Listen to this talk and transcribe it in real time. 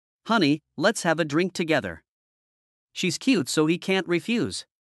"Honey, let's have a drink together." She's cute, so he can't refuse.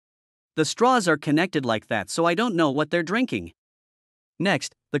 The straws are connected like that, so I don't know what they're drinking.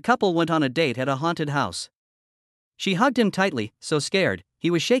 Next, the couple went on a date at a haunted house. She hugged him tightly, so scared,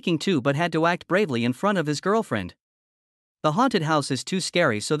 he was shaking too but had to act bravely in front of his girlfriend. The haunted house is too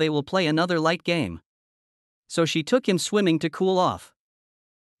scary, so they will play another light game. So she took him swimming to cool off.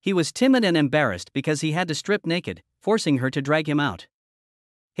 He was timid and embarrassed because he had to strip naked, forcing her to drag him out.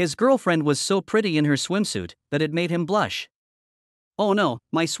 His girlfriend was so pretty in her swimsuit that it made him blush. "Oh no,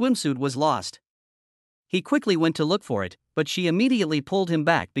 my swimsuit was lost." He quickly went to look for it, but she immediately pulled him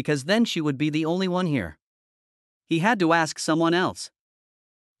back because then she would be the only one here. He had to ask someone else.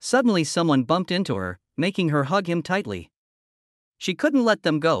 Suddenly someone bumped into her, making her hug him tightly. She couldn't let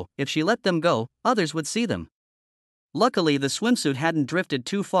them go. If she let them go, others would see them. Luckily the swimsuit hadn't drifted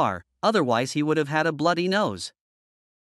too far, otherwise he would have had a bloody nose.